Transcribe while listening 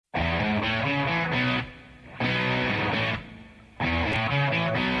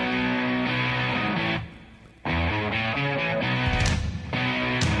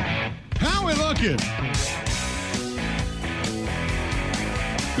talking.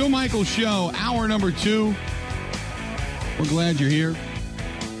 Bill Michaels Show, hour number 2. We're glad you're here.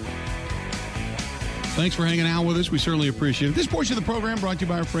 Thanks for hanging out with us. We certainly appreciate it. This portion of the program brought to you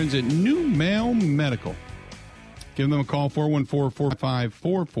by our friends at New Mail Medical. Give them a call,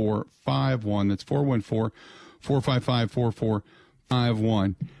 414-455-4451. That's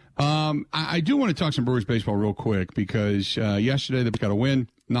 414-455-4451. I do want to talk some Brewers baseball real quick because yesterday they got a win,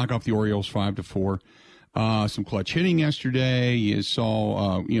 knock off the Orioles 5-4. Some clutch hitting yesterday. You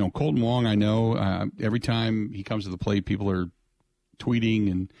saw, Colton Wong, I know, every time he comes to the plate, people are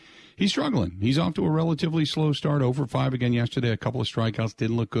tweeting, and he's struggling. He's off to a relatively slow start, 0-for-5 again yesterday. A couple of strikeouts,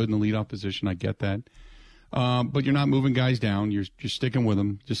 didn't look good in the leadoff position. I get that. But you're not moving guys down. You're sticking with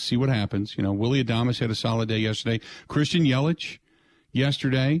them. Just see what happens. Willie Adames had a solid day yesterday. Christian Yelich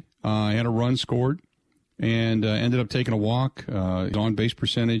yesterday had a run scored and ended up taking a walk. His on-base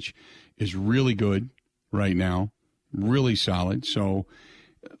percentage is really good right now, really solid. So,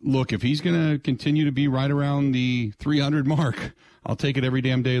 look, if he's going to continue to be right around the 300 mark, I'll take it every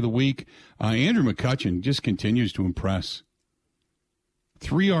damn day of the week. Andrew McCutchen just continues to impress.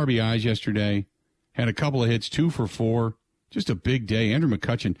 3 RBIs yesterday, had a couple of hits, 2 for 4. Just a big day. Andrew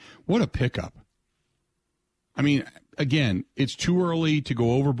McCutchen, what a pickup. I mean, again, it's too early to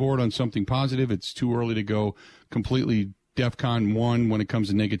go overboard on something positive. It's too early to go completely DEFCON 1 when it comes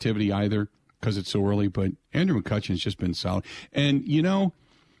to negativity either, because it's so early, but Andrew McCutchen's just been solid. And,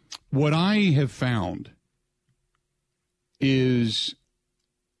 what I have found is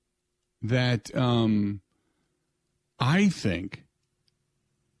that I think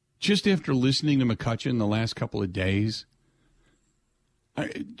just after listening to McCutchen the last couple of days,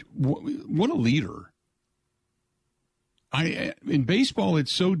 what a leader. In baseball,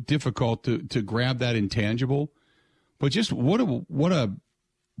 it's so difficult to grab that intangible, but just what a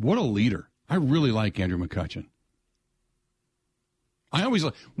leader. I really like Andrew McCutchen. I always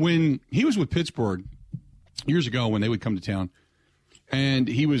when he was with Pittsburgh years ago when they would come to town, and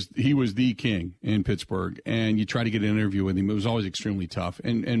he was the king in Pittsburgh, and you try to get an interview with him. It was always extremely tough.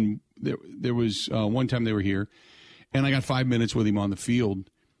 And there was one time they were here, and I got 5 minutes with him on the field,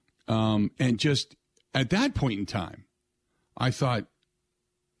 and just at that point in time, I thought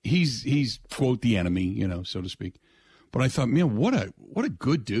he's quote the enemy, so to speak. But I thought, man, what a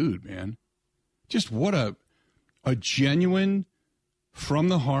good dude, man. Just what a genuine, from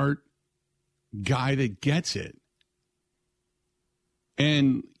the heart guy that gets it.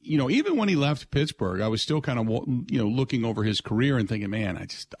 And, even when he left Pittsburgh, I was still kind of, looking over his career and thinking, man,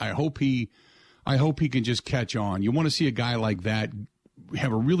 I hope he can just catch on. You want to see a guy like that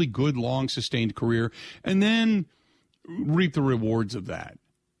have a really good, long, sustained career and then reap the rewards of that.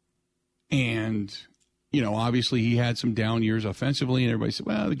 And, obviously he had some down years offensively, and everybody said,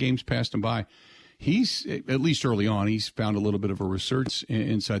 well, the game's passed him by. He's, at least early on, he's found a little bit of a resurgence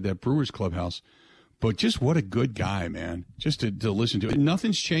inside that Brewers clubhouse. But just what a good guy, man, just to listen to.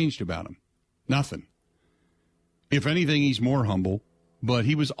 Nothing's changed about him. Nothing. If anything, he's more humble, but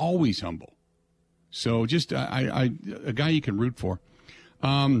he was always humble. So just a guy you can root for.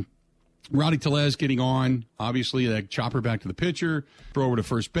 Rowdy Tellez getting on, obviously, that chopper back to the pitcher, throw over to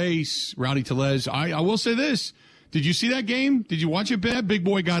first base. Rowdy Tellez, I will say this. Did you see that game? Did you watch it, Bad? Big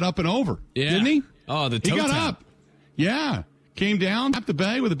boy got up and over, didn't he? Oh, he got up. Yeah. Came down, tapped the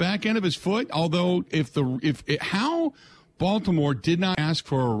bag with the back end of his foot. Although, how Baltimore did not ask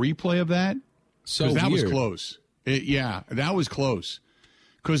for a replay of that, so that weird. Was close. That was close.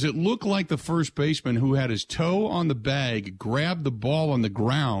 Because it looked like the first baseman who had his toe on the bag grabbed the ball on the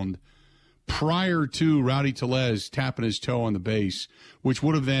ground prior to Rowdy Tellez tapping his toe on the base, which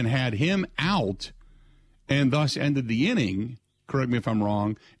would have then had him out and thus ended the inning, correct me if I'm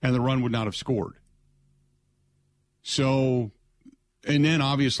wrong, and the run would not have scored. So, and then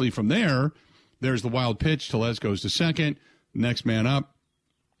obviously from there, there's the wild pitch. Tellez goes to second. Next man up,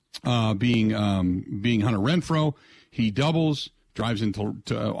 being Hunter Renfroe. He doubles, drives into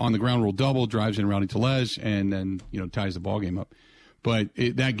on the ground rule double, drives in Rowdy Tellez, and then ties the ball game up. But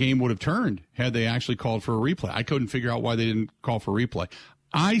that game would have turned had they actually called for a replay. I couldn't figure out why they didn't call for a replay.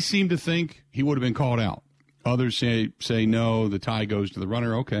 I seem to think he would have been called out. Others say no, the tie goes to the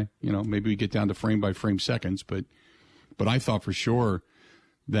runner. Okay, maybe we get down to frame by frame seconds, but I thought for sure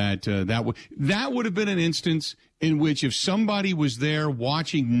that that would have been an instance in which if somebody was there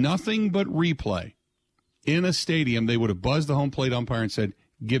watching nothing but replay in a stadium, they would have buzzed the home plate umpire and said,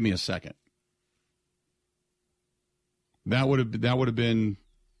 "Give me a second." That would have been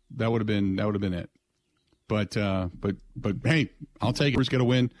it. But hey, I'll take it. Brewers get a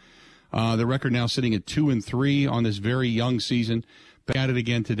win. The record now sitting at 2-3 on this very young season. Back at it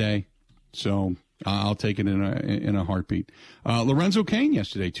again today. So I'll take it in a heartbeat. Lorenzo Cain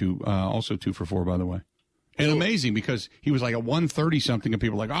yesterday, also 2 for 4, by the way. And amazing because he was like a 130 something, and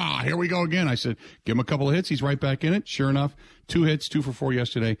people were like, here we go again. I said, give him a couple of hits. He's right back in it. Sure enough, 2 hits, 2 for 4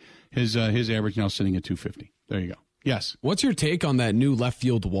 yesterday. His average now sitting at 250. There you go. Yes. What's your take on that new left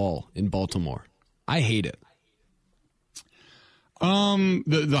field wall in Baltimore? I hate it.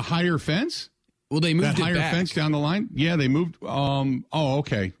 The higher fence? Well, they moved that it higher back. fence down the line? Yeah, they moved.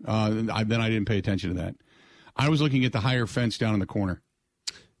 Okay. Then I didn't pay attention to that. I was looking at the higher fence down in the corner.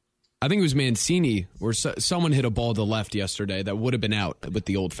 I think it was Mancini, where someone hit a ball to the left yesterday that would have been out with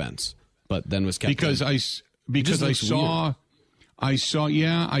the old fence, but then was kept because in. I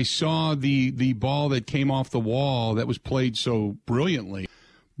saw the ball that came off the wall that was played so brilliantly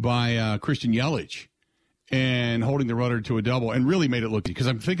by Christian Yelich and holding the runner to a double and really made it look, because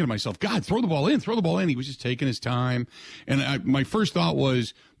I'm thinking to myself, God, throw the ball in. He was just taking his time. And my first thought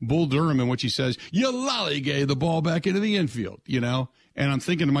was Bull Durham in which he says, you lollygay the ball back into the infield, And I'm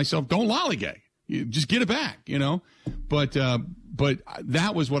thinking to myself, don't lollygay. Just get it back, But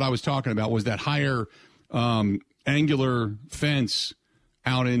that was what I was talking about, was that higher angular fence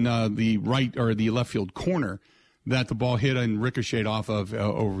out in the right or the left field corner that the ball hit and ricocheted off of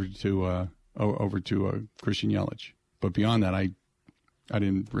over to Christian Yelich. But beyond that, I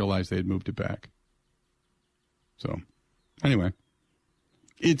didn't realize they had moved it back. So anyway,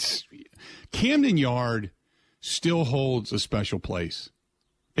 it's Camden Yard still holds a special place.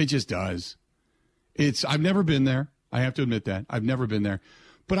 It just does. I've never been there. I have to admit that. I've never been there.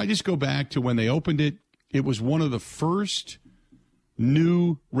 But I just go back to when they opened it. It was one of the first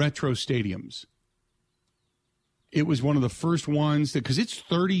new retro stadiums. It was one of the first ones because it's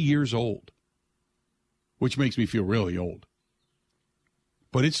 30 years old, which makes me feel really old.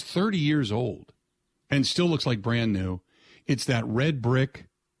 But it's 30 years old and still looks like brand new. It's that red brick,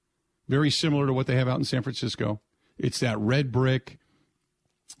 very similar to what they have out in San Francisco. It's that red brick.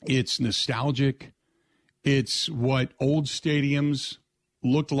 It's nostalgic. It's what old stadiums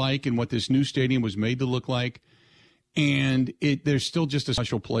looked like and what this new stadium was made to look like. And there's still just a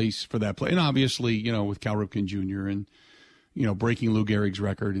special place for that play. And obviously, with Cal Ripken Jr. and, breaking Lou Gehrig's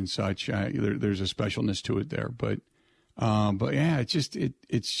record and such, there's a specialness to it there. But yeah,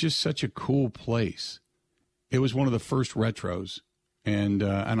 it's just such a cool place. It was one of the first retros. And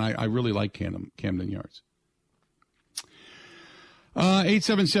I really like Camden Yards.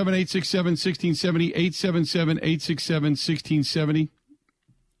 877-867-1670,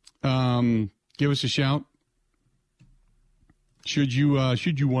 877-867-1670. Give us a shout. Should you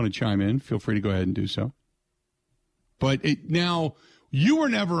want to chime in, feel free to go ahead and do so. But now, you were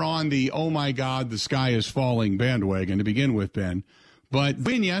never on the, oh my God, the sky is falling bandwagon to begin with, Ben. But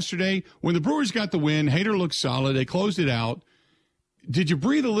win yesterday, when the Brewers got the win, Hader looked solid. They closed it out. Did you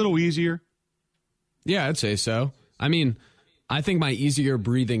breathe a little easier? Yeah, I'd say so. I mean, I think my easier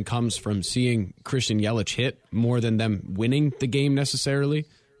breathing comes from seeing Christian Yelich hit more than them winning the game necessarily.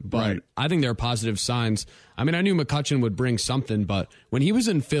 But right. I think there are positive signs. I mean, I knew McCutchen would bring something, but when he was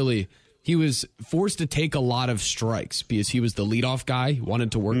in Philly, he was forced to take a lot of strikes because he was the leadoff guy. He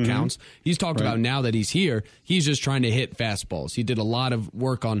wanted to work counts. He's talked about now that he's here, he's just trying to hit fastballs. He did a lot of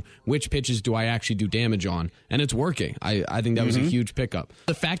work on which pitches do I actually do damage on, and it's working. I think that was a huge pickup.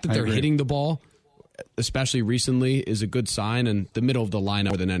 The fact that they're hitting the ball, especially recently, is a good sign, and the middle of the lineup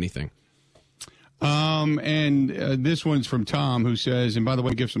more than anything. This one's from Tom, who says, and by the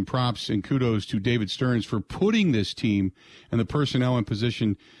way, give some props and kudos to David Stearns for putting this team and the personnel in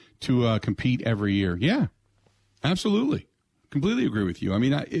position to compete every year. Yeah, absolutely. Completely agree with you. I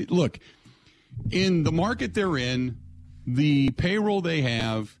mean, look, in the market they're in, the payroll they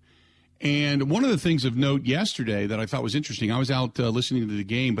have, and one of the things of note yesterday that I thought was interesting, I was out listening to the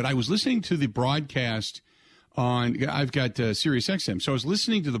game, but I was listening to the broadcast I've got Sirius XM, so I was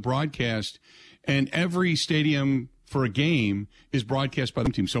listening to the broadcast, and every stadium for a game is broadcast by the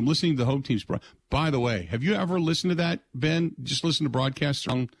home team. So I'm listening to the home team's By the way, have you ever listened to that, Ben? Just listen to broadcasts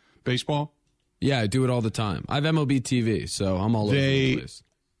on baseball? Yeah, I do it all the time. I have MLB TV, so I'm all over the place.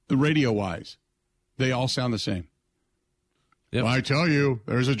 Radio-wise, they all sound the same. Yep. Well, I tell you,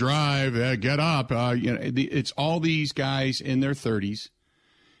 there's a drive. Get up. It's all these guys in their 30s.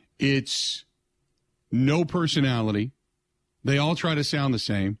 It's no personality. They all try to sound the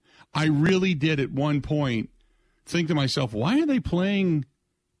same. I really did at one point think to myself, why are they playing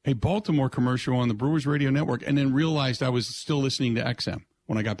a Baltimore commercial on the Brewers radio network? And then realized I was still listening to XM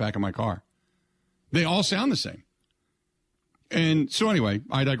when I got back in my car. They all sound the same. And so anyway,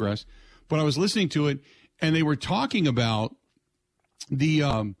 I digress. But I was listening to it, and they were talking about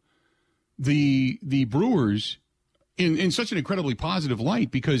the Brewers in such an incredibly positive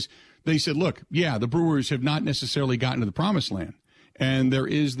light, because they said, look, yeah, the Brewers have not necessarily gotten to the promised land. And there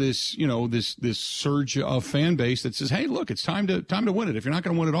is this, this surge of fan base that says, hey, look, it's time to win it. If you're not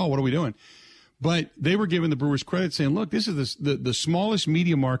going to win it all, what are we doing? But they were giving the Brewers credit, saying, look, this is the smallest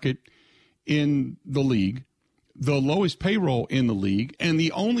media market in the league, the lowest payroll in the league, and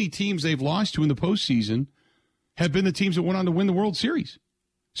the only teams they've lost to in the postseason have been the teams that went on to win the World Series.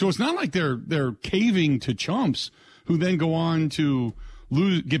 So it's not like they're caving to chumps who then go on to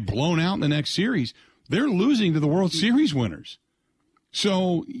get blown out in the next series. They're losing to the World Series winners.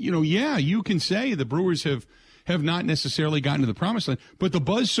 So, yeah, you can say the Brewers have not necessarily gotten to the promised land, but the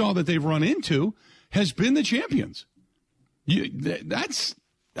buzzsaw that they've run into has been the champions. That's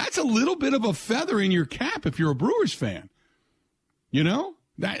a little bit of a feather in your cap if you're a Brewers fan.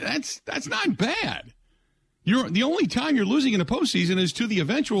 That's not bad. The only time you're losing in the postseason is to the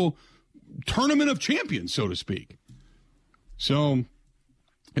eventual tournament of champions, so to speak. So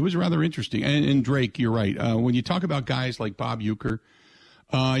it was rather interesting. And Drake, you're right. When you talk about guys like Bob Uecker,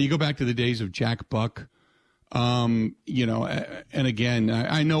 you go back to the days of Jack Buck, and again,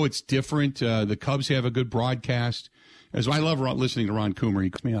 I know it's different. The Cubs have a good broadcast. As I love listening to Ron Coomer, he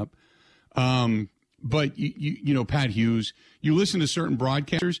cooks me up. But Pat Hughes, you listen to certain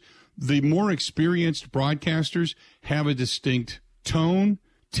broadcasters, the more experienced broadcasters have a distinct tone,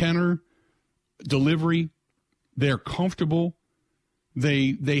 tenor, delivery. They're comfortable.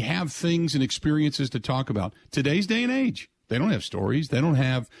 They have things and experiences to talk about. Today's day and age, they don't have stories. They don't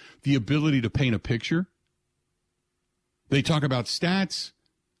have the ability to paint a picture. They talk about stats.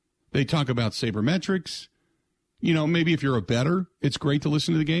 They talk about sabermetrics. Maybe if you're a bettor, it's great to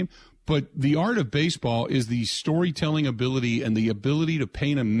listen to the game. But the art of baseball is the storytelling ability and the ability to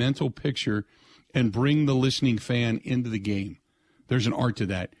paint a mental picture and bring the listening fan into the game. There's an art to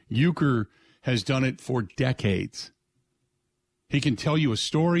that. Uecker has done it for decades. He can tell you a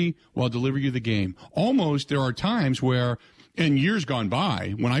story while delivering you the game. Almost there are times where, in years gone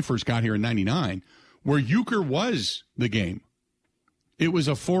by, when I first got here in 99, where Uecker was the game. It was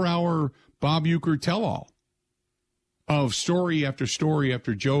a 4-hour Bob Uecker tell-all of story after story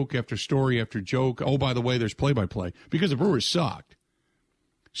after joke after story after joke. Oh, by the way, there's play-by-play because the Brewers sucked.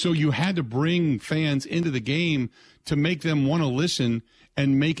 So you had to bring fans into the game to make them want to listen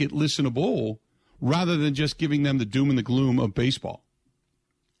and make it listenable rather than just giving them the doom and the gloom of baseball.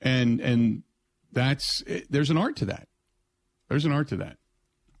 And there's an art to that. There's an art to that.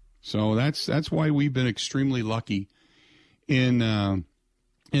 So that's why we've been extremely lucky in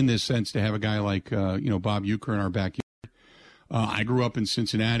this sense to have a guy like Bob Uecker in our backyard. I grew up in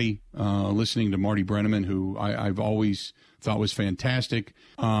Cincinnati, listening to Marty Brenneman, who I've always thought was fantastic.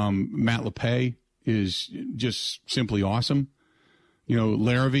 Matt LePay is just simply awesome.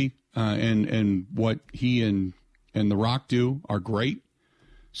 Larrivee and what he and The Rock do are great.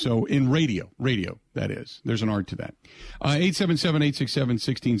 So in radio, that is. There's an art to that.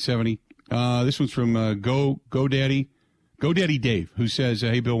 877-867-1670. This one's from GoDaddy Dave, who says,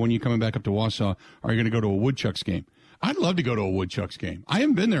 hey, Bill, when are you coming back up to Wausau? Are you going to go to a Woodchucks game? I'd love to go to a Woodchucks game. I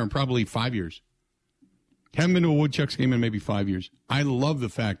haven't been there in probably 5 years. Haven't been to a Woodchucks game in maybe 5 years. I love the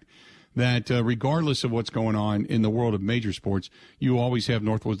fact that regardless of what's going on in the world of major sports, you always have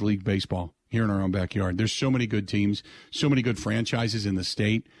Northwoods League baseball here in our own backyard. There's so many good teams, so many good franchises in the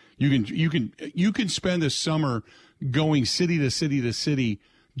state. You can spend a summer going city to city to city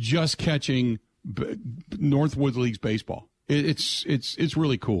just catching Northwoods League's baseball. It's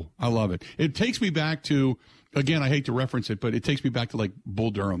really cool. I love it. It takes me back to, again, I hate to reference it, but it takes me back to like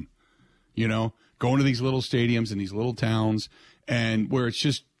Bull Durham, going to these little stadiums in these little towns and where it's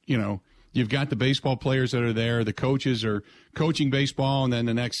just, you've got the baseball players that are there. The coaches are coaching baseball. And then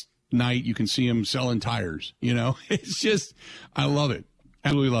the next night you can see them selling tires. It's just, I love it.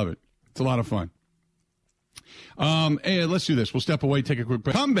 Absolutely love it. It's a lot of fun. Hey, let's do this. We'll step away, take a quick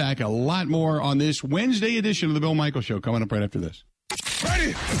break. Come back, a lot more on this Wednesday edition of the Bill Michaels Show coming up right after this.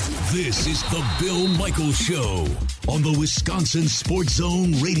 Ready? This is the Bill Michaels Show on the Wisconsin Sports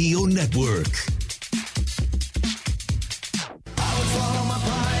Zone Radio Network.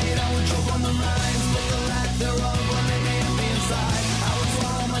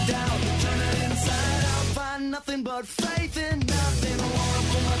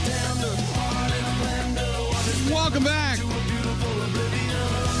 Welcome back.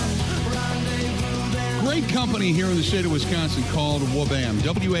 Great company here in the state of Wisconsin called WABAM,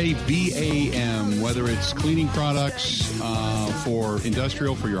 W-A-B-A-M, whether it's cleaning products for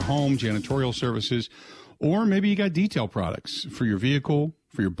industrial, for your home, janitorial services, or maybe you got detail products for your vehicle,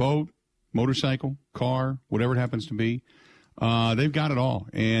 for your boat, motorcycle, car, whatever it happens to be. They've got it all.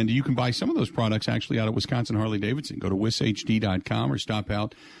 And you can buy some of those products actually out at Wisconsin Harley-Davidson. Go to wishd.com or stop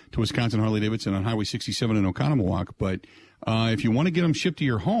out to Wisconsin Harley-Davidson on Highway 67 in Oconomowoc. But if you want to get them shipped to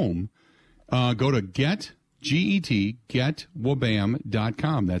your home, go to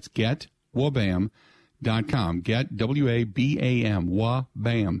getwabam.com. That's getwabam.com. Get, W-A-B-A-M,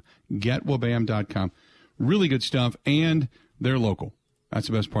 wabam, getwabam.com. Really good stuff, and they're local. That's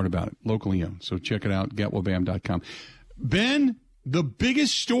the best part about it, locally owned. So check it out, getwabam.com. Ben, the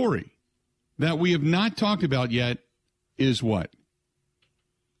biggest story that we have not talked about yet is what?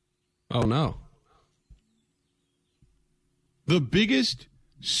 Oh, no. The biggest,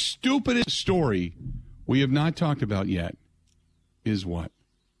 stupidest story we have not talked about yet is what?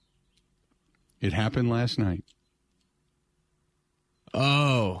 It happened last night.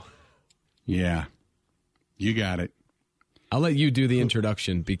 Oh. Yeah. You got it. I'll let you do the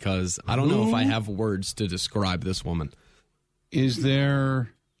introduction because I don't know if I have words to describe this woman. Is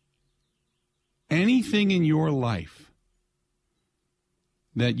there anything in your life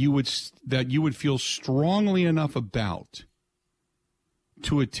that you would feel strongly enough about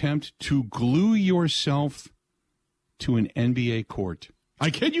to attempt to glue yourself to an NBA court? I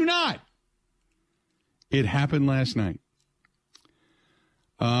kid you not. It happened last night.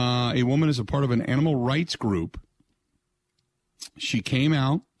 A woman is a part of an animal rights group. She came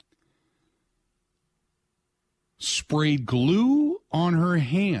out, sprayed glue on her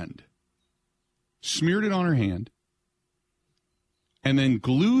hand, smeared it on her hand, and then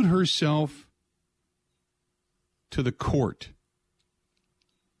glued herself to the court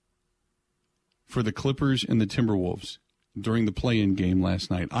for the Clippers and the Timberwolves during the play-in game last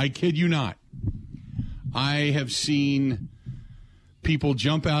night. I kid you not. I have seen people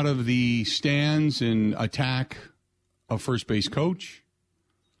jump out of the stands and attack a first base coach.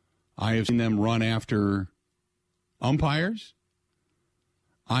 I have seen them run after umpires.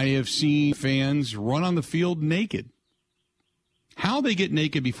 I have seen fans run on the field naked. How they get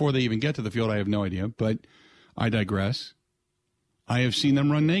naked before they even get to the field, I have no idea, but I digress. I have seen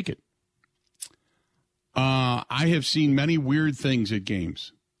them run naked. I have seen many weird things at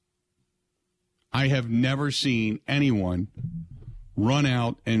games. I have never seen anyone run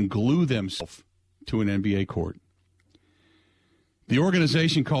out and glue themselves to an NBA court. The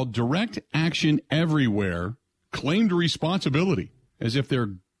organization called Direct Action Everywhere claimed responsibility as if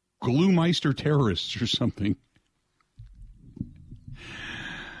they're glue-meister terrorists or something.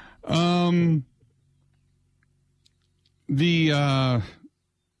 The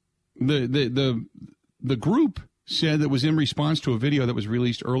group said that was in response to a video that was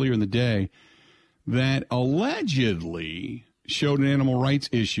released earlier in the day that allegedly showed an animal rights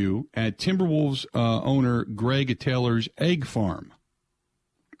issue at Timberwolves owner Greg Taylor's egg farm.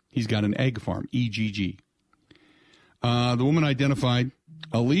 He's got an egg farm, EGG. The woman identified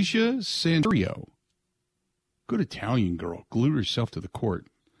Alicia Santurio. Good Italian girl. Glued herself to the court.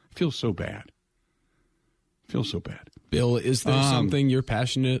 I feel so bad. Bill, is there something you're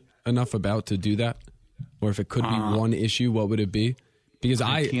passionate enough about to do that? Or if it could be one issue, what would it be? Because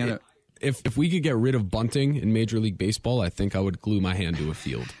if we could get rid of bunting in Major League Baseball, I think I would glue my hand to a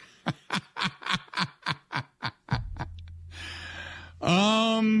field.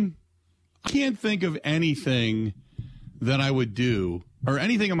 I can't think of anything that I would do or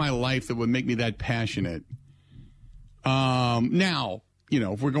anything in my life that would make me that passionate. Now,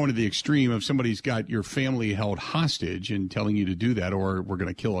 if we're going to the extreme of somebody's got your family held hostage and telling you to do that, or we're going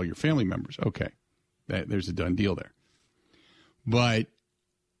to kill all your family members, okay, there's a done deal there. But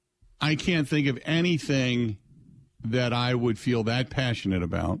I can't think of anything that I would feel that passionate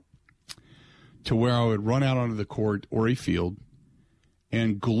about to where I would run out onto the court or a field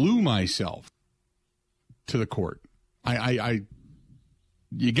and glue myself to the court. You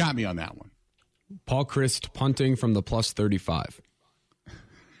got me on that one. Paul Christ punting from the plus 35.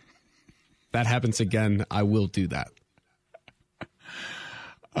 That happens again, I will do that.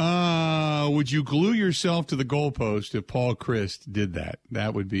 Would you glue yourself to the goalpost if Paul Christ did that?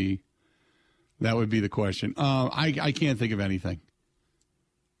 That would be the question. I can't think of anything.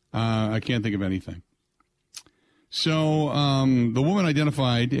 So the woman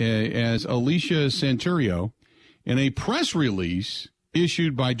identified as Alicia Santurio in a press release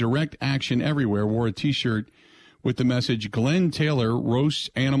issued by Direct Action Everywhere wore a T-shirt with the message, Glenn Taylor roasts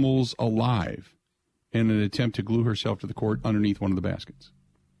animals alive, in an attempt to glue herself to the court underneath one of the baskets.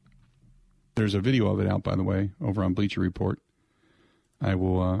 There's a video of it out, by the way, over on Bleacher Report. I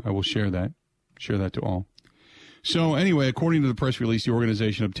will share that to all. So anyway, according to the press release, the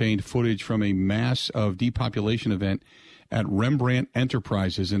organization obtained footage from a mass of depopulation event at Rembrandt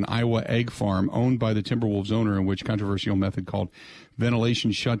Enterprises, an Iowa egg farm owned by the Timberwolves owner, in which controversial method called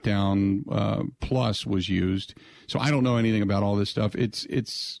ventilation shutdown plus was used. So I don't know anything about all this stuff.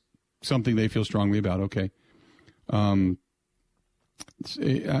 It's something they feel strongly about. Okay.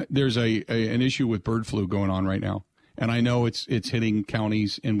 There's an issue with bird flu going on right now, and I know it's hitting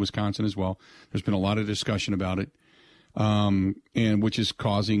counties in Wisconsin as well. There's been a lot of discussion about it, and which is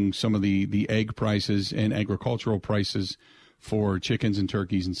causing some of the egg prices and agricultural prices for chickens and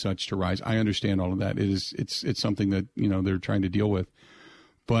turkeys and such to rise. I understand all of that. It's something that they're trying to deal with,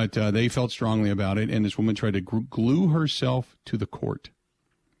 but they felt strongly about it, and this woman tried to glue herself to the court.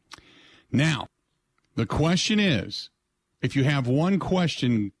 Now, the question is, if you have one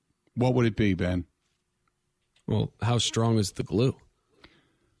question, what would it be, Ben? Well, how strong is the glue?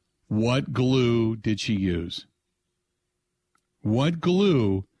 What glue did she use? What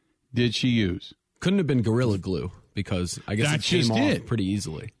glue did she use? Couldn't have been Gorilla Glue, because I guess it came off pretty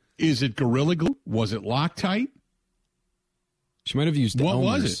easily. Is it Gorilla Glue? Was it Loctite? She might have used What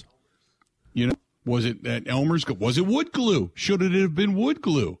Elmer's. was it? Was it at Elmer's? Was it wood glue? Should it have been wood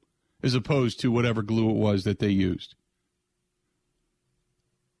glue as opposed to whatever glue it was that they used?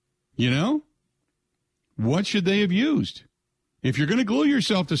 What should they have used? If you're going to glue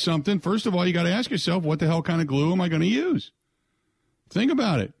yourself to something, first of all, you got to ask yourself, what the hell kind of glue am I going to use? Think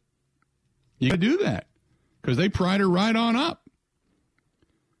about it. You got to do that because they pried her right on up.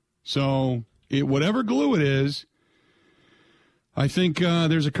 So whatever glue it is, I think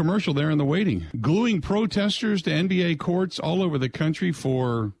there's a commercial there in the waiting. Gluing protesters to NBA courts all over the country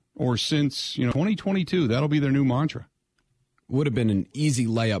since 2022. That'll be their new mantra. Would have been an easy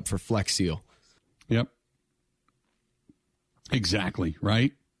layup for Flex Seal. Yep. Exactly,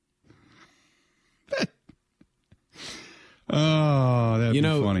 right? Oh, that'd be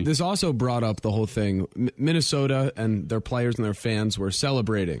funny. This also brought up the whole thing. Minnesota and their players and their fans were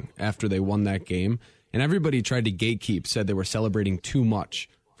celebrating after they won that game, and everybody tried to gatekeep, said they were celebrating too much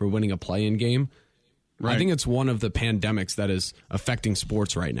for winning a play-in game. Right. I think it's one of the pandemics that is affecting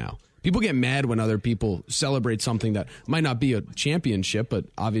sports right now. People get mad when other people celebrate something that might not be a championship, but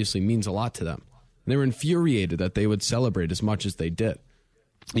obviously means a lot to them. And they were infuriated that they would celebrate as much as they did.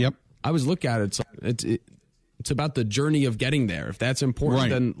 Yep. I always look at it, it's about the journey of getting there. If that's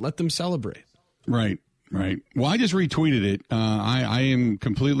important, then let them celebrate. Right. Well, I just retweeted it. I am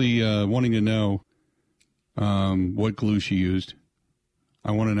completely wanting to know what glue she used.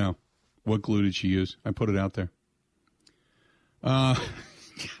 I want to know. What glue did she use? I put it out there. I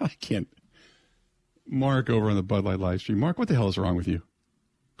can't. Mark over on the Bud Light live stream. Mark, what the hell is wrong with you?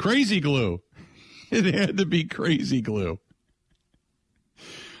 Crazy glue. It had to be crazy glue.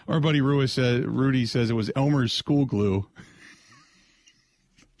 Our buddy Rudy says it was Elmer's school glue.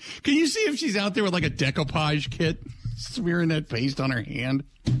 Can you see if she's out there with like a decoupage kit, smearing that paste on her hand?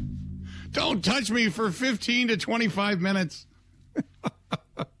 Don't touch me for 15 to 25 minutes.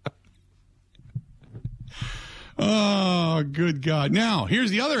 Oh, good God. Now, here's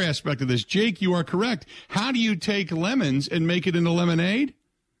the other aspect of this. Jake, you are correct. How do you take lemons and make it into lemonade?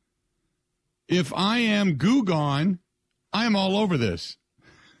 If I am Goo Gone, I am all over this.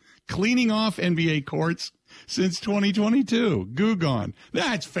 Cleaning off NBA courts since 2022. Goo Gone.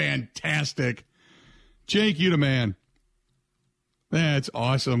 That's fantastic. Jake, you the man. That's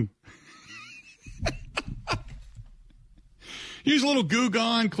awesome. Use a little Goo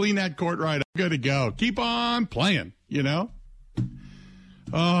Gone, clean that court right up. Good to go. Keep on playing,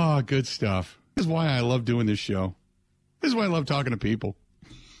 Oh, good stuff. This is why I love doing this show. This is why I love talking to people.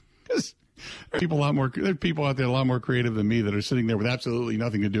 Because there are people out there a lot more creative than me that are sitting there with absolutely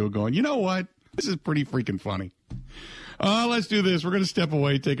nothing to do going, you know what? This is pretty freaking funny. Let's do this. We're going to step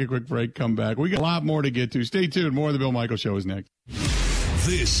away, take a quick break, come back. We got a lot more to get to. Stay tuned. More of the Bill Michaels Show is next.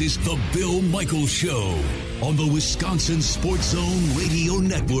 This is the Bill Michaels Show on the Wisconsin Sports Zone Radio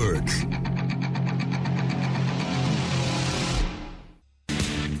Network.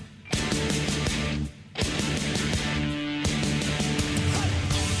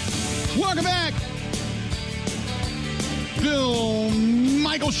 Welcome back. Bill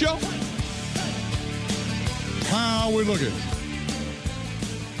Michaels Show. How we looking?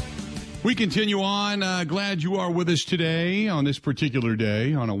 We continue on. Glad you are with us today on this particular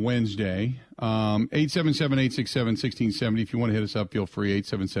day, on a Wednesday. 877-867-1670. If you want to hit us up, feel free.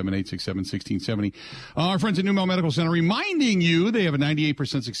 877-867-1670. Our friends at New Mel Medical Center reminding you they have a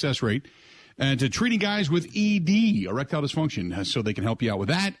 98% success rate and treating guys with ED, erectile dysfunction, so they can help you out with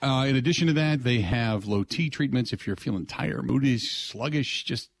that. In addition to that, they have low T treatments if you're feeling tired, moody, sluggish,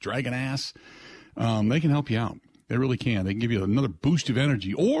 just dragging ass. They can help you out. They really can. They can give you another boost of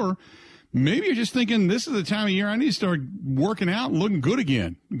energy. Or maybe you're just thinking this is the time of year I need to start working out and looking good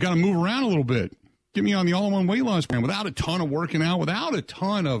again. Got to move around a little bit. Get me on the all-in-one weight loss plan without a ton of working out, without a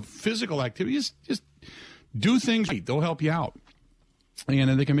ton of physical activity. Just do things right. They'll help you out.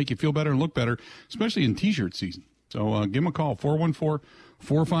 And they can make you feel better and look better, especially in T-shirt season. So give them a call,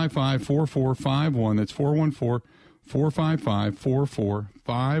 414-455-4451. That's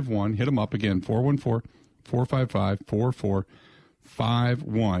 414-455-4451. Hit them up again,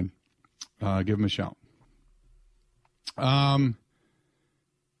 414-455-4451. Give them a shout. Ann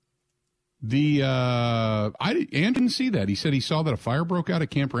didn't see that. He said he saw that a fire broke out at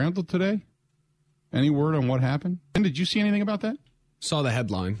Camp Randall today. Any word on what happened? And did you see anything about that? Saw the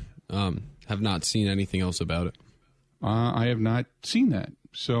headline. Have not seen anything else about it. I have not seen that.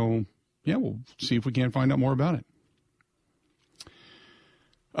 So, yeah, we'll see if we can't find out more about it.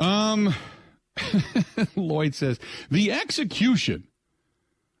 Lloyd says, the execution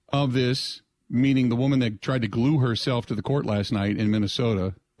of this, meaning the woman that tried to glue herself to the court last night in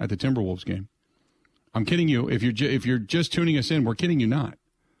Minnesota at the Timberwolves game. I'm kidding you. If you're just tuning us in, we're kidding you not.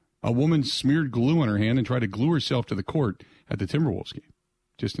 A woman smeared glue on her hand and tried to glue herself to the court at the Timberwolves game.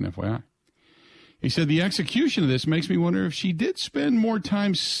 Just an FYI. He said, the execution of this makes me wonder if she did spend more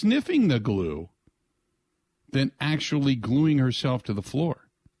time sniffing the glue than actually gluing herself to the floor.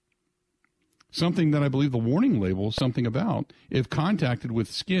 Something that I believe the warning label is something about if contacted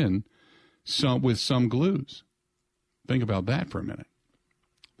with skin with some glues. Think about that for a minute.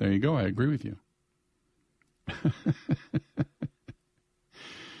 There you go. I agree with you.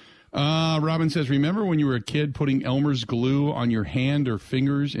 Robin says, remember when you were a kid putting Elmer's glue on your hand or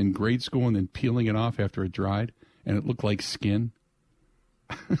fingers in grade school and then peeling it off after it dried and it looked like skin?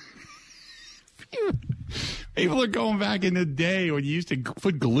 People are going back in the day when you used to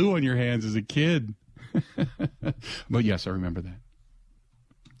put glue on your hands as a kid. But yes, I remember that.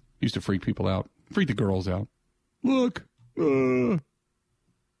 Used to freak people out. Freak the girls out. Look.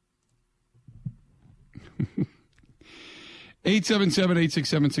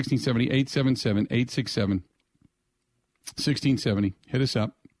 877-867-1670, 877-867-1670. Hit us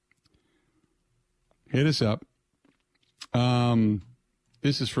up.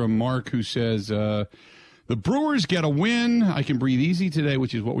 This is from Mark, who says, the Brewers get a win. I can breathe easy today,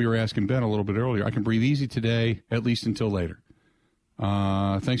 which is what we were asking Ben a little bit earlier. I can breathe easy today, at least until later.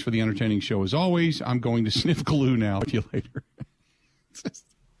 Thanks for the entertaining show as always. I'm going to sniff glue now. See you later.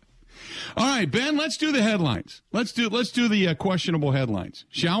 All right, Ben, let's do the headlines. Let's do the questionable headlines,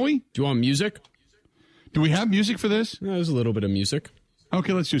 shall we? Do you want music? Do we have music for this? Yeah, there's a little bit of music.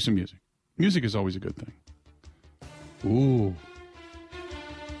 Okay, let's do some music. Music is always a good thing. Ooh.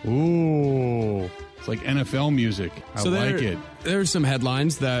 It's like NFL music. I like it. There's some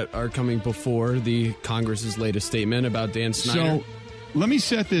headlines that are coming before the Congress's latest statement about Dan Snyder. So let me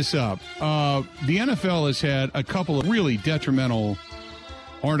set this up. The NFL has had a couple of really detrimental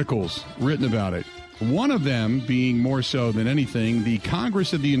articles written about it. One of them being more so than anything, the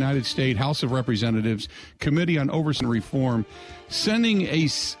Congress of the United States House of Representatives Committee on Oversight and Reform sending a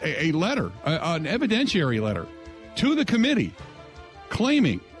letter, an evidentiary letter to the committee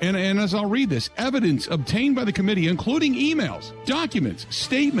claiming, and as I'll read this, evidence obtained by the committee, including emails, documents,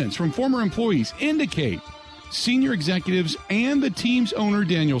 statements from former employees, indicate senior executives and the team's owner,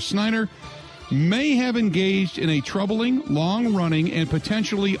 Daniel Snyder, may have engaged in a troubling, long-running, and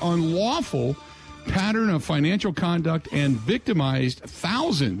potentially unlawful pattern of financial conduct and victimized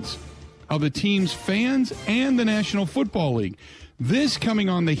thousands of the team's fans and the National Football League. This coming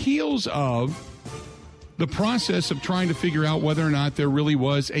on the heels of the process of trying to figure out whether or not there really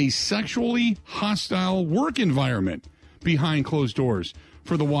was a sexually hostile work environment behind closed doors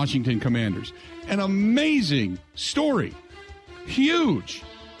for the Washington Commanders. An amazing story. Huge.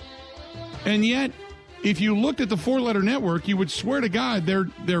 And yet, if you looked at the four-letter network, you would swear to God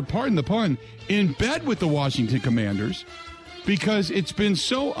they're, pardon the pun, in bed with the Washington Commanders because it's been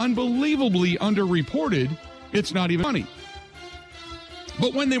so unbelievably underreported, it's not even funny.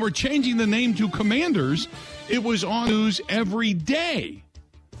 But when they were changing the name to Commanders, it was on news every day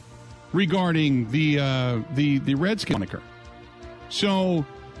regarding the Redskins moniker. So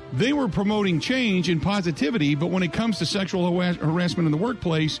they were promoting change and positivity, but when it comes to sexual harassment in the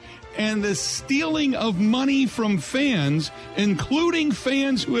workplace and the stealing of money from fans, including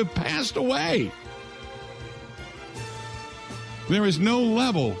fans who have passed away, there is no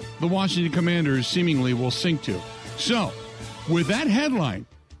level the Washington Commanders seemingly will sink to. So, with that headline,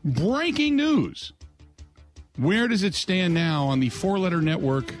 breaking news, where does it stand now on the four-letter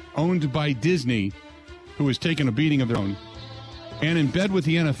network owned by Disney, who has taken a beating of their own? And in bed with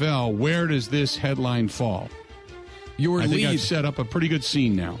the NFL, where does this headline fall? Your I think lead. I've set up a pretty good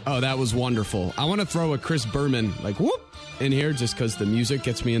scene now. Oh, that was wonderful. I want to throw a Chris Berman, like, whoop, in here just because the music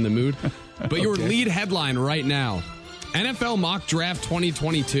gets me in the mood. But your lead headline right now, NFL Mock Draft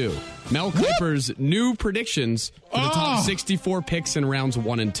 2022. Mel Kiper's new predictions for the top 64 picks in rounds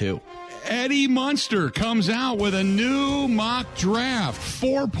 1 and 2. Eddie Munster comes out with a new mock draft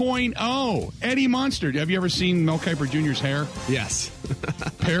 4.0. Eddie Munster. Have you ever seen Mel Kiper Jr.'s hair? Yes.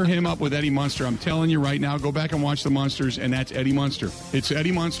 Pair him up with Eddie Munster. I'm telling you right now, go back and watch the Munsters, and that's Eddie Munster. It's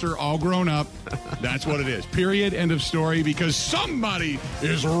Eddie Munster all grown up. That's what it is. Period. End of story, because somebody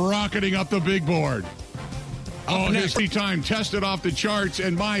is rocketing up the big board. Oh, history time tested off the charts,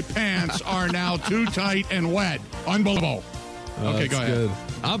 and my pants are now too tight and wet. Unbelievable. Okay, go ahead. Good.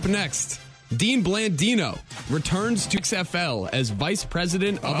 Up next, Dean Blandino returns to XFL as Vice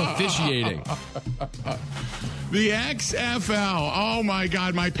President of Officiating. The XFL. Oh, my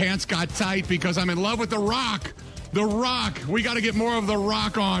God, my pants got tight because I'm in love with The Rock. The Rock. We got to get more of The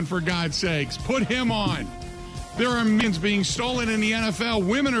Rock on, for God's sakes. Put him on. There are millions being stolen in the NFL.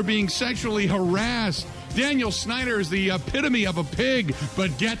 Women are being sexually harassed. Daniel Snyder is the epitome of a pig,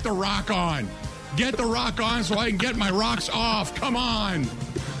 but get The Rock on. Get The Rock on so I can get my rocks off. Come on.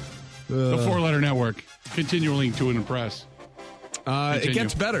 The 4-letter network, continuing to impress. It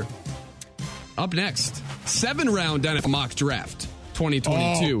gets better. Up next, 7-round NFL mock draft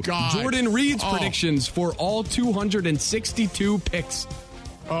 2022. Oh, God. Jordan Reed's predictions for all 262 picks.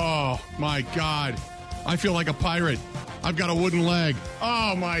 Oh, my God. I feel like a pirate. I've got a wooden leg.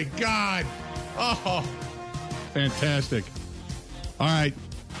 Oh, my God. Oh, fantastic. All right,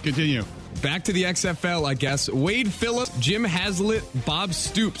 continue. Back to the XFL, I guess. Wade Phillips, Jim Haslett, Bob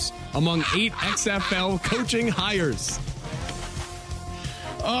Stoops, among 8 XFL coaching hires.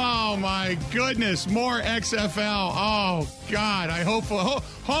 Oh, my goodness. More XFL. Oh, God. I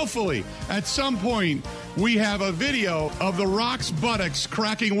hopefully at some point we have a video of The Rock's buttocks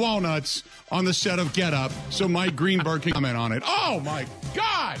cracking walnuts on the set of Get Up so Mike Greenberg can comment on it. Oh, my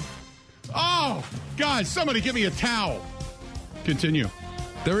God. Oh, God. Somebody give me a towel. Continue.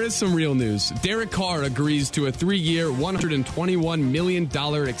 There is some real news. Derek Carr agrees to a 3-year, $121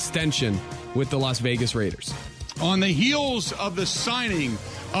 million extension with the Las Vegas Raiders. On the heels of the signing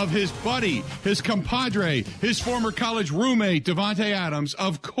of his buddy, his compadre, his former college roommate, Devontae Adams,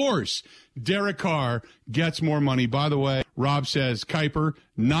 of course, Derek Carr gets more money. By the way, Rob says Kiper,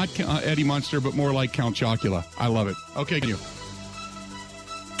 not Eddie Munster, but more like Count Chocula. I love it. Okay, you.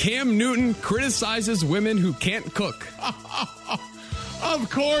 Cam Newton criticizes women who can't cook.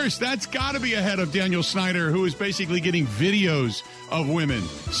 Of course, that's got to be ahead of Daniel Snyder, who is basically getting videos of women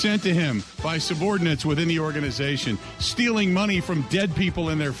sent to him by subordinates within the organization, stealing money from dead people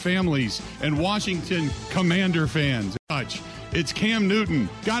and their families, and Washington Commander fans. It's Cam Newton.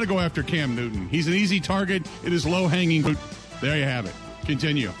 Got to go after Cam Newton. He's an easy target. It is low-hanging fruit. There you have it.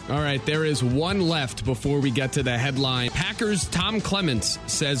 Continue. All right, there is one left before we get to the headline. Packers' Tom Clements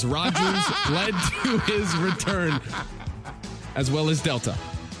says Rodgers led to his return, as well as Delta.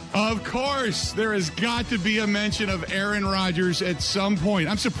 Of course, there has got to be a mention of Aaron Rodgers at some point.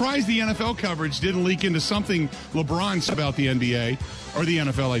 I'm surprised the NFL coverage didn't leak into something LeBron said about the NBA, or the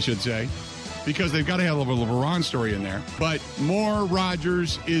NFL, I should say, because they've got to have a LeBron story in there. But more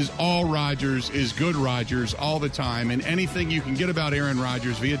Rodgers is all Rodgers is good Rodgers all the time, and anything you can get about Aaron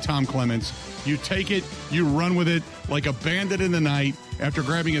Rodgers via Tom Clements, you take it, you run with it like a bandit in the night after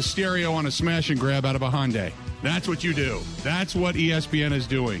grabbing a stereo on a smash and grab out of a Hyundai. That's what you do. That's what ESPN is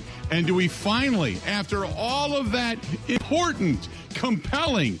doing. And do we finally, after all of that important,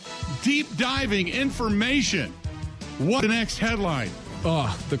 compelling, deep-diving information, what the next headline?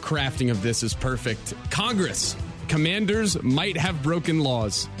 Oh, the crafting of this is perfect. Congress. Commanders might have broken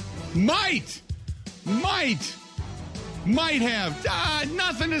laws. Might have.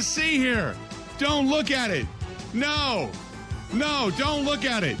 Nothing to see here. Don't look at it. No, don't look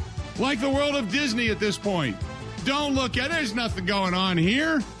at it. Like the world of Disney at this point. Don't look at it. There's nothing going on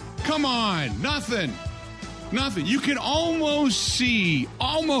here. Come on. Nothing. You can almost see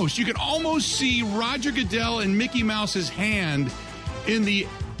Roger Goodell and Mickey Mouse's hand in the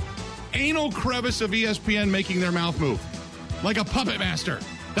anal crevice of ESPN making their mouth move. Like a puppet master.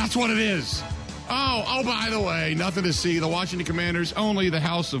 That's what it is. Oh, by the way, nothing to see. The Washington Commanders, only the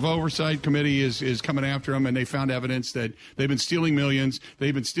House of Oversight Committee is coming after them, and they found evidence that they've been stealing millions.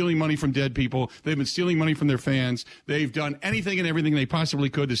 They've been stealing money from dead people. They've been stealing money from their fans. They've done anything and everything they possibly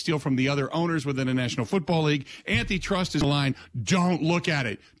could to steal from the other owners within the National Football League. Antitrust is the line. Don't look at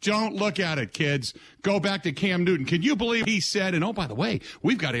it. Don't look at it, kids. Go back to Cam Newton. Can you believe he said, and oh, by the way,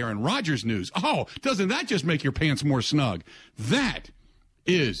 we've got Aaron Rodgers news. Oh, doesn't that just make your pants more snug? That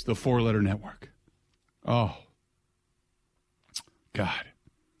is the 4-letter network. Oh, God.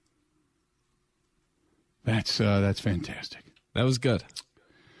 That's fantastic. That was good.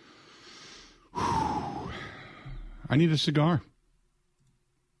 I need a cigar.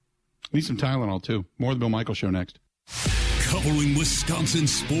 Need some Tylenol, too. More of the Bill Michaels Show next. Covering Wisconsin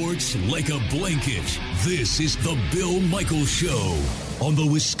sports like a blanket. This is the Bill Michaels Show on the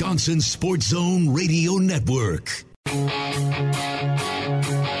Wisconsin Sports Zone Radio Network.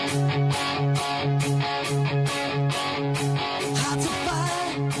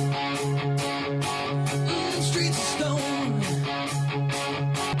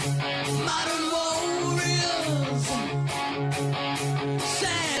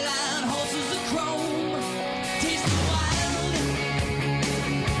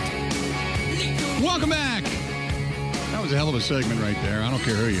 Welcome back. That was a hell of a segment right there. I don't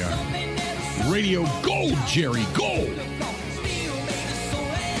care who you are. Radio Gold, Jerry, Gold.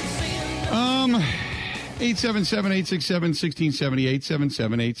 877-867-1670,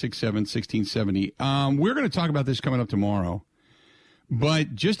 877-867-1670. We're going to talk about this coming up tomorrow.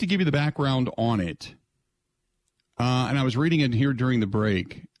 But just to give you the background on it, and I was reading it here during the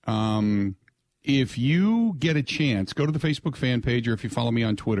break, if you get a chance, go to the Facebook fan page, or if you follow me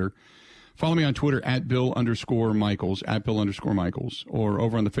on Twitter, at Bill_Michaels, or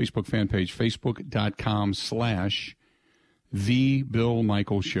over on the Facebook fan page, facebook.com/The Bill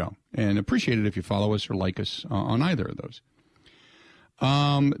Michaels Show. And appreciate it if you follow us or like us on either of those.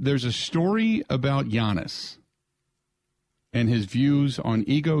 There's a story about Giannis and his views on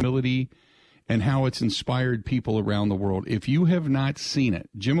ego, humility, and how it's inspired people around the world. If you have not seen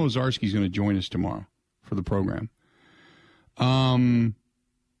it, Jim Ozarski is going to join us tomorrow for the program.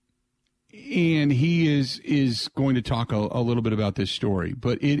 And he is going to talk a little bit about this story,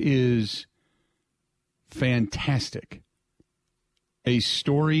 but it is fantastic. A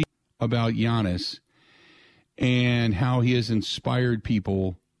story about Giannis and how he has inspired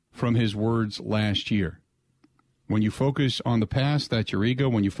people from his words last year. When you focus on the past, that's your ego.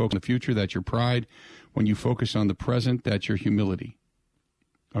 When you focus on the future, that's your pride. When you focus on the present, that's your humility,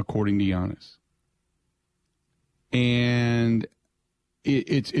 according to Giannis. And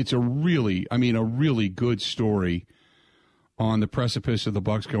it's a really good story on the precipice of the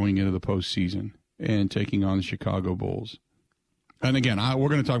Bucks going into the postseason and taking on the Chicago Bulls. And again, we're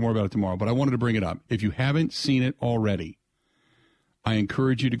going to talk more about it tomorrow, but I wanted to bring it up. If you haven't seen it already, I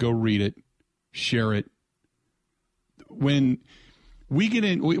encourage you to go read it, share it. When we get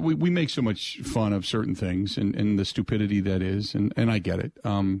in, we make so much fun of certain things and the stupidity that is, and I get it.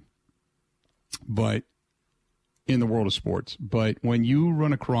 But in the world of sports. But when you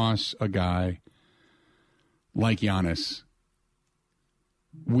run across a guy like Giannis,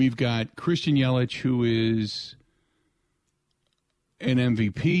 we've got Christian Yelich, who is an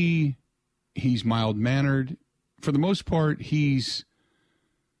MVP. He's mild-mannered. For the most part, he's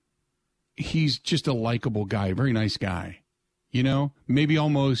just a likable guy, a very nice guy. You know, maybe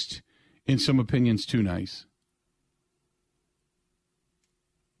almost, in some opinions, too nice.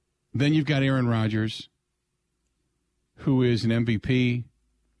 Then you've got Aaron Rodgers, who is an MVP.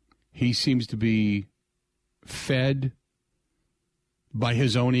 He seems to be fed by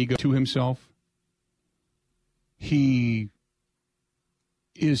his own ego to himself. He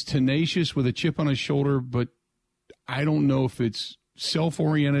is tenacious with a chip on his shoulder, but I don't know if it's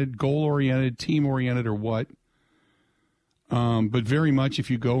self-oriented, goal-oriented, team-oriented, or what. But very much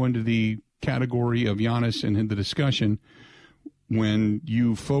if you go into the category of Giannis and in the discussion, when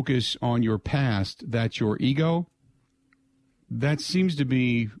you focus on your past, that's your ego. That seems to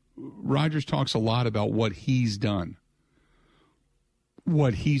be, Rodgers talks a lot about what he's done,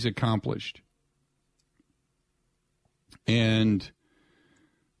 what he's accomplished, and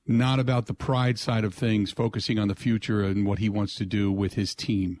not about the pride side of things, focusing on the future and what he wants to do with his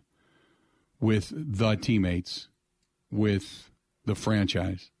team, with the teammates, with the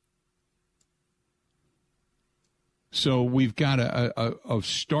franchise. So we've got a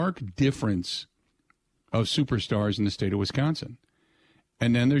stark difference of superstars in the state of Wisconsin.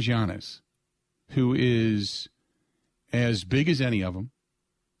 And then there's Giannis, who is as big as any of them.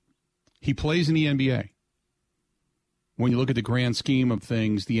 He plays in the NBA. When you look at the grand scheme of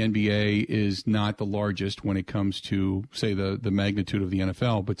things, the NBA is not the largest when it comes to, say, the magnitude of the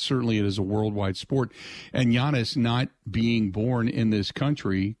NFL, but certainly it is a worldwide sport. And Giannis, not being born in this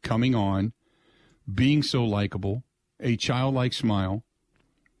country, coming on, being so likable, a childlike smile,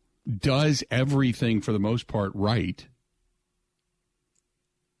 does everything for the most part right.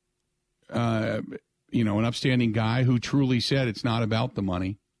 An upstanding guy who truly said it's not about the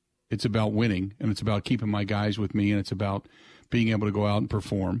money. It's about winning, and it's about keeping my guys with me, and it's about being able to go out and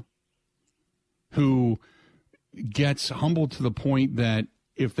perform. Who gets humbled to the point that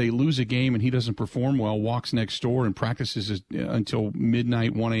if they lose a game and he doesn't perform well, walks next door and practices until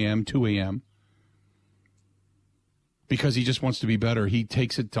midnight, 1 a.m., 2 a.m., because he just wants to be better. He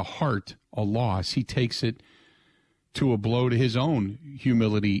takes it to heart, a loss. He takes it to a blow to his own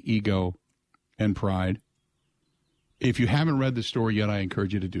humility, ego, and pride. If you haven't read the story yet, I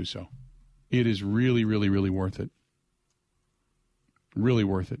encourage you to do so. It is really, really, really worth it. Really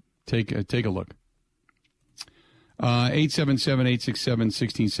worth it. Take a look.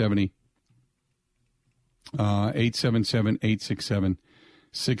 877-867-1670.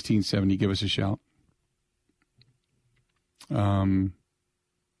 877-867-1670. Give us a shout.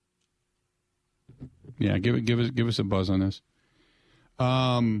 Yeah, give us a buzz on this.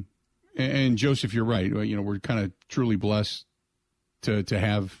 And Joseph, you're right. You know, we're kind of truly blessed to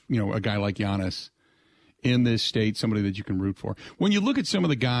have, you know, a guy like Giannis in this state, somebody that you can root for. When you look at some of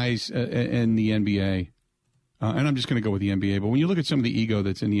the guys in the NBA, and I'm just going to go with the NBA, but when you look at some of the ego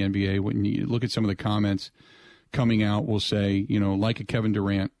that's in the NBA, when you look at some of the comments coming out, we'll say, you know, like a Kevin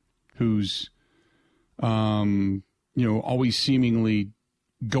Durant, who's, you know, always seemingly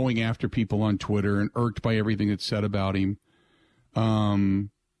going after people on Twitter and irked by everything that's said about him.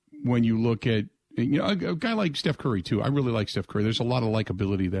 When you look at, you know, a guy like Steph Curry, too. I really like Steph Curry. There's a lot of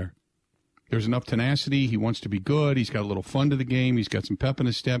likability there. There's enough tenacity. He wants to be good. He's got a little fun to the game. He's got some pep in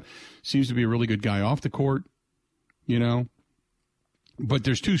his step. Seems to be a really good guy off the court, you know. But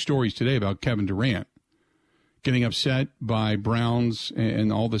there's two stories today about Kevin Durant getting upset by Browns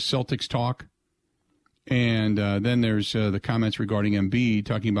and all the Celtics talk. And then there's the comments regarding Embiid,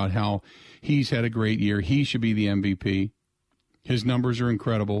 talking about how he's had a great year. He should be the MVP. His numbers are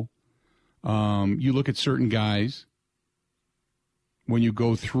incredible. You look at certain guys, when you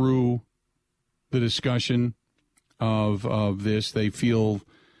go through the discussion of this, they feel,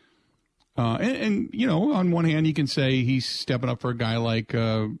 and you know, on one hand, you can say he's stepping up for a guy like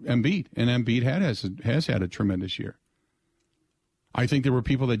Embiid, and Embiid has had a tremendous year. I think there were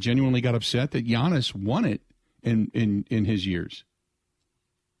people that genuinely got upset that Giannis won it in his years,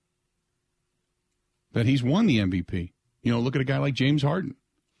 that he's won the MVP. You know, look at a guy like James Harden,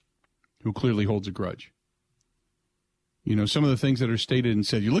 who clearly holds a grudge. You know, some of the things that are stated and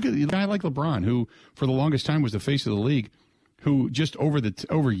said. You look at a guy like LeBron, who for the longest time was the face of the league, who just over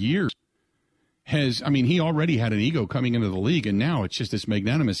years has, I mean, he already had an ego coming into the league, and now it's just this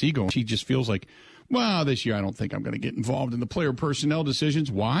magnanimous ego. He just feels like, well, this year I don't think I'm going to get involved in the player personnel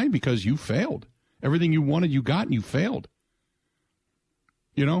decisions. Why? Because you failed. Everything you wanted, you got, and you failed.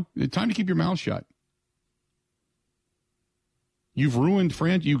 You know, it's time to keep your mouth shut. You've ruined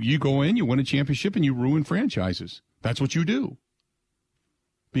you go in, you win a championship, and you ruin franchises. That's what you do.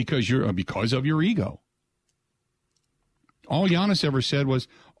 Because of your ego. All Giannis ever said was,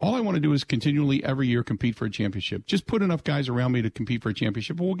 all I want to do is continually every year compete for a championship. Just put enough guys around me to compete for a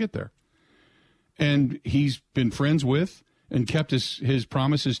championship, and we'll get there. And he's been friends with and kept his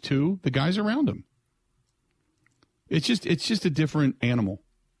promises to the guys around him. It's just a different animal,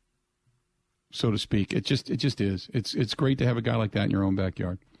 so to speak. It just is. It's great to have a guy like that in your own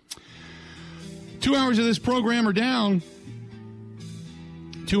backyard. 2 hours of this program are down.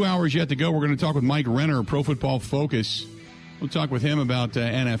 2 hours yet to go. We're going to talk with Mike Renner, Pro Football Focus. We'll talk with him about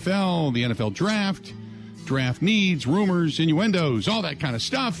NFL, the NFL draft needs, rumors, innuendos, all that kind of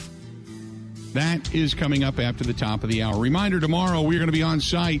stuff. That is coming up after the top of the hour. Reminder, tomorrow we're going to be on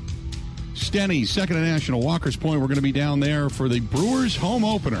site. Stenny's, 2nd and National, Walker's Point. We're going to be down there for the Brewers home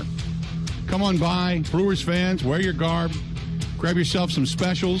opener. Come on by, Brewers fans, wear your garb. Grab yourself some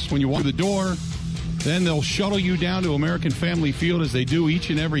specials when you walk through the door. Then they'll shuttle you down to American Family Field as they do each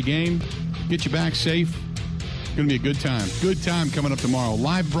and every game. Get you back safe. It's going to be a good time. Good time coming up tomorrow.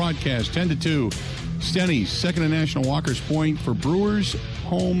 Live broadcast, 10 to 2. Stenny's, 2nd and National, Walker's Point for Brewers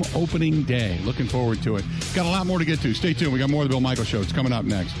home opening day. Looking forward to it. Got a lot more to get to. Stay tuned. We got more of the Bill Michaels Show. It's coming up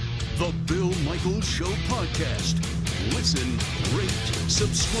next. The Bill Michaels Show podcast. Listen, rate,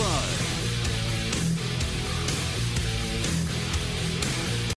 subscribe.